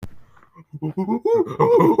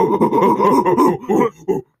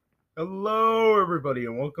Hello, everybody,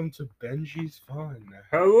 and welcome to Benji's Fun.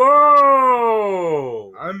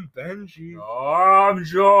 Hello! I'm Benji, I'm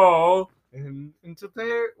Joel. and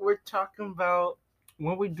today we're talking about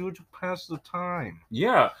what we do to pass the time.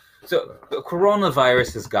 Yeah, so the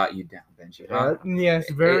coronavirus has got you down, Benji, huh? Yes,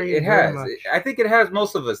 very. It very has. much. I think it has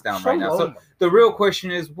most of us down right now. So lonely. the real question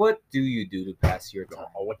is, what do you do to pass your time?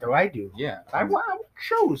 What do I do? Yeah. I watch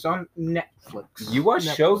shows on Netflix. You watch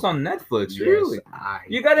shows on Netflix, really? I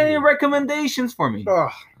You got any do. recommendations for me? Oh,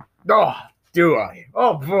 do I?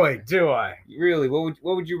 Oh boy, do I? Really? What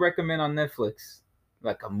would you recommend on Netflix?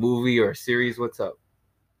 Like a movie or a series? What's up?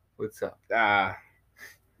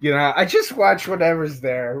 I just watch whatever's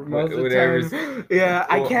there most of the Whatever's- time. Yeah,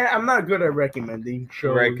 Well- I'm not good at recommending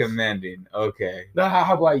shows. Recommending. Okay. No,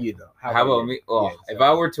 how about you though? How about me? Well, Yeah, if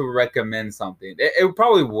I were to recommend something, it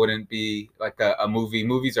probably wouldn't be like a movie.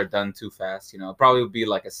 Movies are done too fast, It probably would be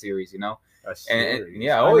like a series, a And series.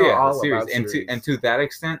 yeah, I know a all series. about And to that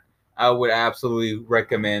extent, I would absolutely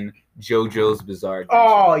recommend JoJo's Bizarre Adventure.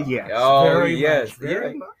 Oh yes. Oh, very yes, Much, very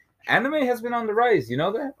yeah. much. Anime has been on the rise. You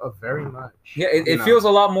know that? Oh, very much. Yeah, it feels a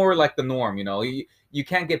lot more like the norm. You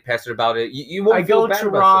can't get pestered about it. You won't I feel go bad to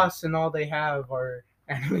about Ross and all they have are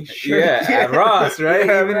anime shirts. Yeah, at Ross, right?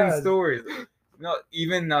 Yeah, Even Ross. in stores.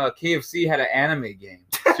 Even KFC had an anime game.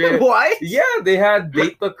 Straight- What? Yeah, they had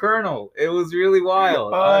Date the Colonel. It was really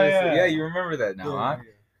wild. Oh, honestly. yeah. You remember that now, huh?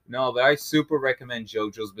 No, but I super recommend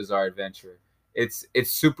JoJo's Bizarre Adventure. It's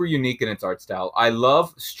super unique in its art style. I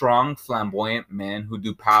love strong, flamboyant men who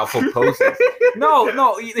do powerful poses.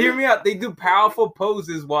 No, hear me out. They do powerful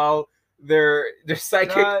poses while their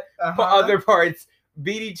psychic other parts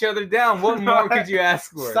beat each other down. What more could you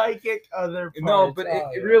ask for? Psychic other parts. No, but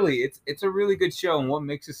it really it's a really good show, and what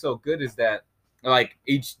makes it so good is that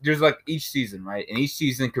each season, right? And each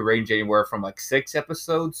season could range anywhere from 6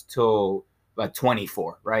 episodes to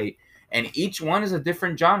 24, right? And each one is a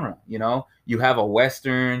different genre. You have a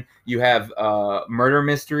western, you have murder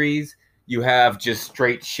mysteries, you have just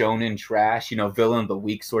straight shonen trash, villain of the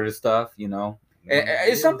week sort of stuff.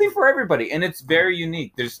 It's something for everybody, and it's very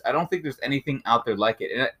unique. I don't think there's anything out there like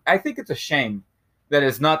it, and I think it's a shame that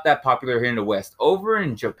it's not that popular here in the West. Over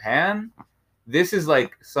in Japan, this is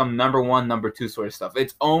like some number 1, number 2 sort of stuff.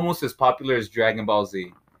 It's almost as popular as Dragon Ball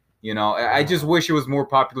Z. I just wish it was more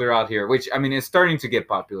popular out here, which, I mean, it's starting to get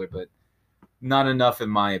popular, but not enough in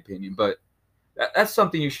my opinion. But that's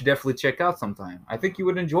something you should definitely check out sometime. I think you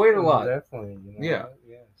would enjoy it a lot. Definitely. Yeah.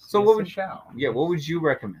 Yes. So what would you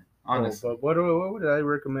recommend? Oh, Honestly. but what would I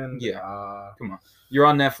recommend? Yeah. Come on. You're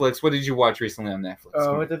on Netflix. What did you watch recently on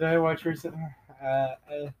Netflix? What did I watch recently?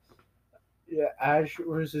 Ash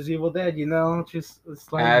versus Evil Dead. Just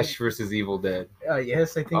it's like Ash versus Evil Dead.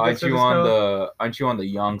 Yes, I think. Aren't you on the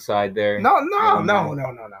young side there? No.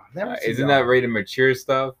 Never isn't that rated mature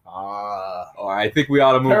stuff? Oh, I think we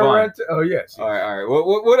ought to move on. Oh yes. All right.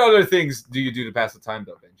 What other things do you do to pass the time,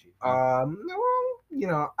 though, Benji?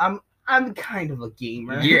 I'm kind of a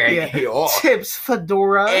gamer. Yeah. Tips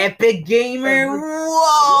Fedora. Epic Gamer.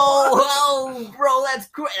 Whoa, bro, that's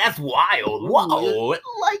great. That's wild. Whoa,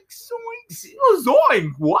 Like Zoinks.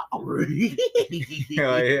 Zoink. Wow.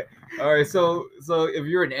 Yeah. All right. So if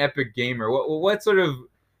you're an Epic Gamer, what sort of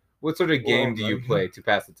game do you play to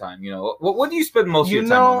pass the time? What do you spend most of your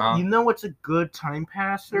time on? Huh? You know what's a good time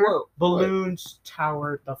passer? What? Balloons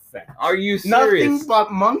Tower Defense. Are you serious? Nothing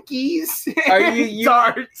but monkeys. Are and you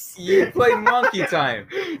darts? You play Monkey Time.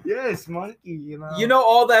 Yes, monkey.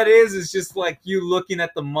 All that is just like you looking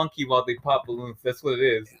at the monkey while they pop balloons. That's what it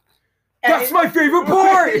is. That's my favorite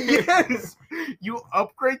part. Yes. You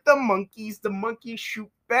upgrade the monkeys shoot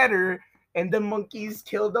better, and the monkeys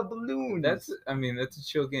kill the balloons. That's a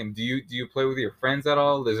chill game. Do you play with your friends at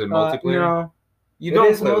all? Is it multiplayer? No. You don't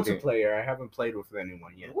It is play with your- multiplayer. I haven't played with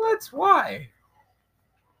anyone yet. What? Why?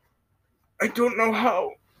 I don't know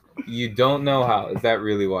how. You don't know how. Is that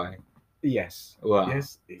really why? Yes. Well,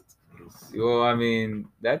 Yes, it is. Well, I mean,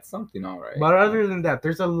 that's something, all right. But other than that,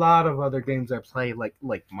 there's a lot of other games I play, like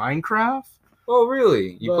Minecraft. Oh,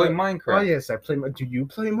 really? You play Minecraft? Oh yes, I play. Do you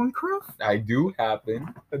play Minecraft? I do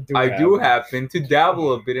happen. I do happen to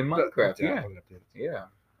dabble a bit in Minecraft. Yeah.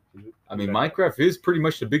 I mean, Minecraft is pretty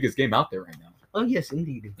much the biggest game out there right now. Oh yes,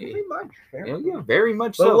 indeed. Very much. Yeah, very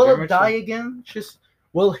much But so. will very it much die so. again?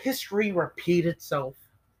 Will history repeat itself?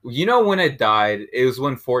 When it died, it was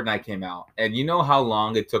when Fortnite came out. And you know how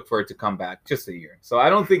long it took for it to come back? Just a year. So I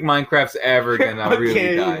don't think Minecraft's ever gonna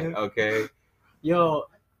really die, okay? Yo,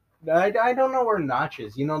 I don't know where Notch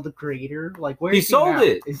is. The creator? Like, where He is sold now?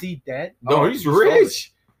 it. Is he dead? No, Oh, he's he sold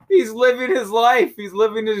rich. He's living his life. He's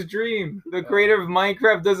living his dream. The creator of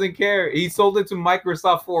Minecraft doesn't care. He sold it to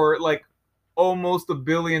Microsoft for like almost $1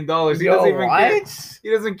 billion. He doesn't even care.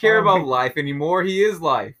 He doesn't care about life anymore. He is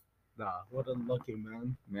life. Nah, what a lucky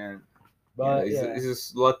man. Man. But he's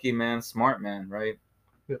just lucky man, smart man, right?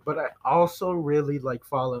 But I also really like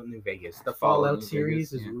Fallout New Vegas. The Fallout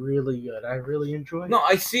series is really good. I really enjoy it. No,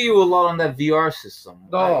 I see you a lot on that VR system.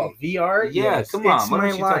 Oh, VR? Yeah, yes, come on. It's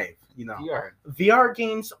my life. You know, VR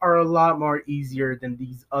games are a lot more easier than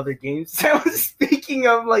these other games. I was speaking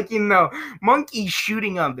of, like, you know, monkeys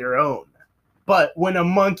shooting on their own. But when a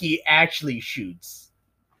monkey actually shoots,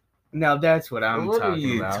 now that's what I'm talking about. What are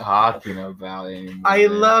you talking about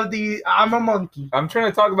anymore? I'm a monkey. I'm trying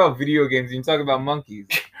to talk about video games and you talk about monkeys.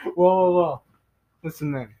 Whoa.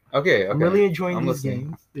 Listen then. Okay. I'm really enjoying these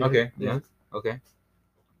games. Yeah, okay. Yeah. Okay.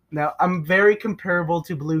 Now, I'm very comparable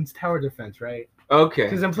to Bloons Tower Defense, right? Okay.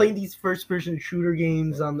 Because I'm playing these first-person shooter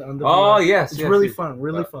games on the. Oh VR. yes, it's really fun.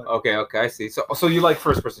 Really fun. Okay, I see. So you like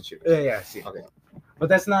first-person shooters? Yeah, I see. Okay. But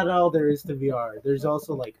that's not all there is to VR. There's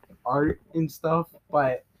also like art and stuff.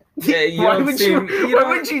 But yeah, why would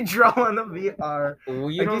you draw on the VR?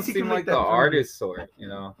 Well, you don't seem like the artist sort, you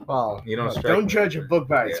know. Well, you don't judge a book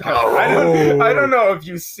by its cover. I don't know if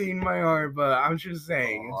you've seen my art, but I'm just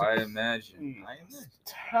saying. I imagine.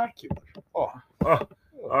 Spectacular. Oh.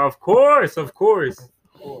 Of course.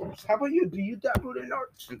 How about you? Do you dabble in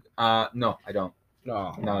art? No, I don't.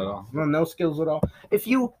 No, not at all. No skills at all. If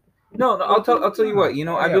you. No, I'll tell you what. You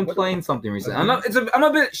know, I've been playing something recently. I'm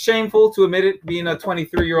a bit shameful to admit it, being a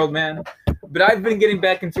 23-year-old man, but I've been getting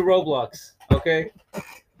back into Roblox. Okay.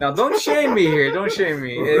 Now, don't shame me here. Don't shame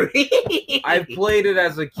me. I played it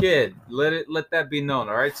as a kid. Let that be known.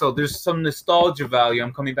 All right. So there's some nostalgia value.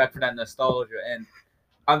 I'm coming back for that nostalgia, and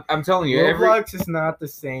I'm telling you, Roblox is not the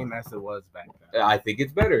same as it was back then. I think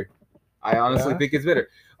it's better. I honestly think it's better.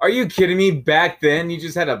 Are you kidding me? Back then, you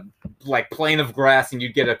just had a plane of grass and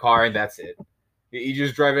you'd get a car and that's it. You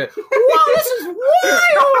just drive it. Wow, this is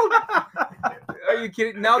wild! Are you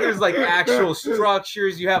kidding? Now there's like actual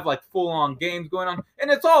structures. You have like full-on games going on, and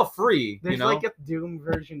it's all free. There's you know? like a Doom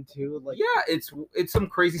version too. Like it's some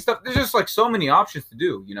crazy stuff. There's just like so many options to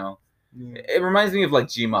do. You know. Yeah. It reminds me of like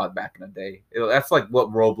Gmod back in the day. That's like what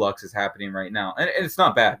Roblox is happening right now, and it's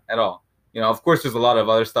not bad at all. You know, of course, there's a lot of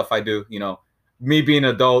other stuff I do. You know, me being an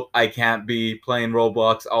adult, I can't be playing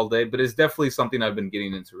Roblox all day, but it's definitely something I've been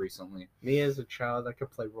getting into recently. Me as a child, I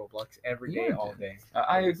could play Roblox every day, all day.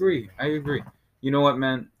 I agree. You know what,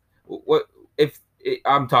 man?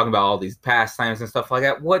 I'm talking about all these pastimes and stuff like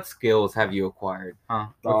that. What skills have you acquired? Huh?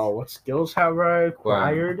 What skills have I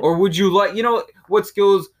acquired? Or would you like? You know, what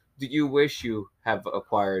skills do you wish you have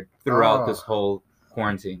acquired throughout this whole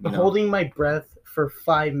quarantine? Holding my breath for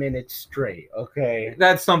 5 minutes straight. Okay,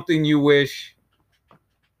 that's something you wish.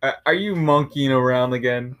 Are you monkeying around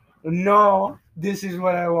again? No, this is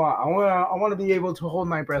what I want. I want to be able to hold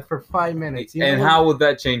my breath for 5 minutes. And how would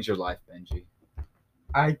that change your life, Benji?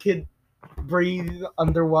 I could breathe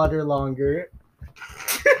underwater longer.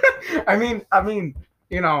 I mean,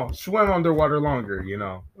 you know, swim underwater longer. You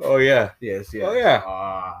know. Oh yeah. Yes. Oh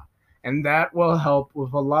yeah. And that will help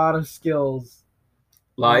with a lot of skills,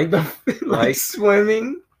 like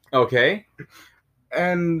swimming. Okay.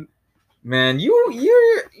 And man, you're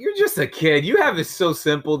just a kid. You have it so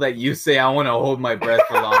simple that you say I want to hold my breath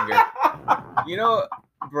for longer. You know,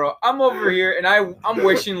 bro, I'm over here and I'm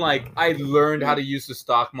wishing like I learned how to use the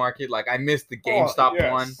stock market. Like I missed the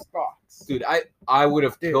GameStop one. Stocks. Dude, I would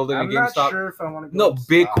have killed it in GameStop. I'm not sure if I want to go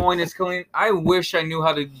Bitcoin is killing. I wish I knew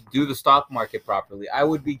how to do the stock market properly. I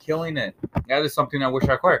would be killing it. That is something I wish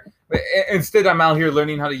I acquired. But instead, I'm out here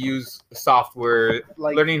learning how to use software,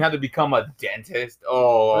 learning how to become a dentist.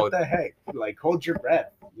 Oh, what the heck? Like, hold your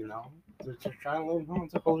breath, you know? Just trying to learn how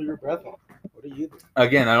to hold your breath on. What are you doing?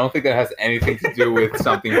 Again, I don't think that has anything to do with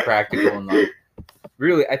something practical in life.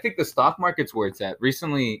 Really, I think the stock market's where it's at.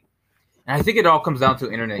 Recently, and I think it all comes down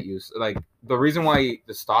to internet use. Like, the reason why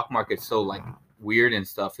the stock market's so, like, weird and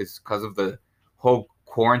stuff is because of the whole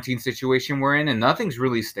quarantine situation we're in, and nothing's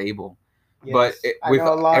really stable. Yes, but with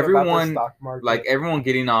everyone, like, everyone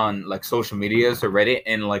getting on, like, social medias or Reddit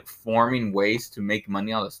and, like, forming ways to make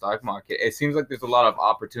money on the stock market, it seems like there's a lot of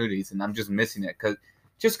opportunities, and I'm just missing it because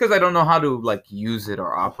I don't know how to, like, use it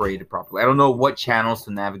or operate it properly. I don't know what channels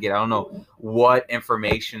to navigate. I don't know what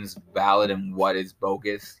information is valid and what is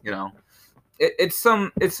bogus, you know? It's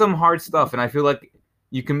some hard stuff, and I feel like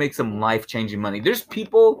you can make some life-changing money. There's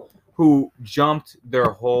people who jumped their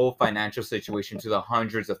whole financial situation to the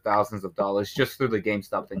hundreds of thousands of dollars just through the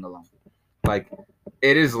GameStop thing alone. Like,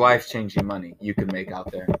 it is life-changing money you can make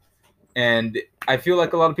out there. And I feel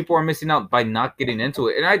like a lot of people are missing out by not getting into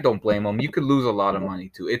it. And I don't blame them. You could lose a lot of money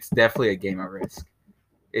too. It's definitely a game at risk.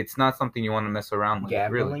 It's not something you want to mess around with.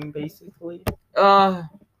 Gambling, basically.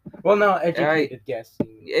 Well, no, educated guessing.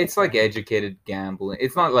 It's like educated gambling.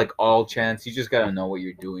 It's not like all chance. You just gotta know what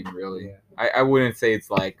you're doing, really. Yeah. I wouldn't say it's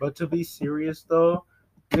like. But to be serious though,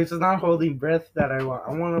 this is not holding breath that I want.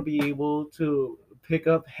 I want to be able to pick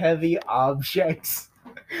up heavy objects.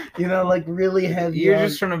 Like really heavy. You're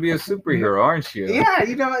just trying to be a superhero, aren't you? Yeah,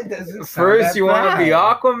 it doesn't. First, you want to be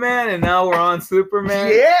Aquaman, and now we're on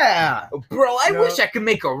Superman. Yeah, bro. I wish I could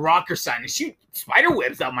make a rocker sign and shoot spider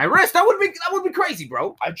webs out my wrist. That would be crazy,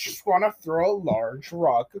 bro. I just want to throw a large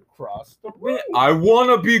rock across the room. I want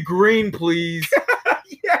to be green, please.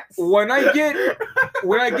 Yes. When I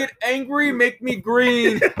get angry, make me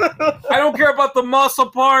green. I don't care about the muscle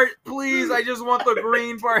part, please. I just want the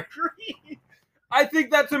green part. I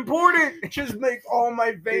think that's important. Just make all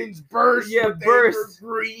my veins burst. Yeah, burst.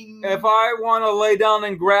 Green. If I want to lay down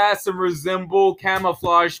in grass and resemble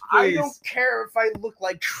camouflage, please. I don't care if I look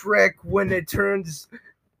like Shrek when it turns.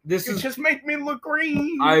 Just make me look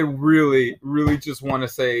green. I really, really just want to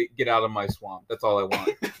say, get out of my swamp. That's all I want.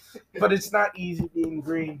 But it's not easy being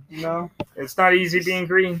green, It's not easy being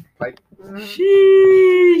green. Like,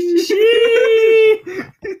 sheesh.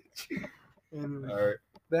 All right.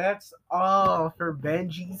 That's all for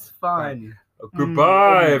Benji's fun.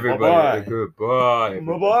 Goodbye, everybody. Goodbye.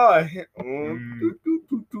 Bye-bye.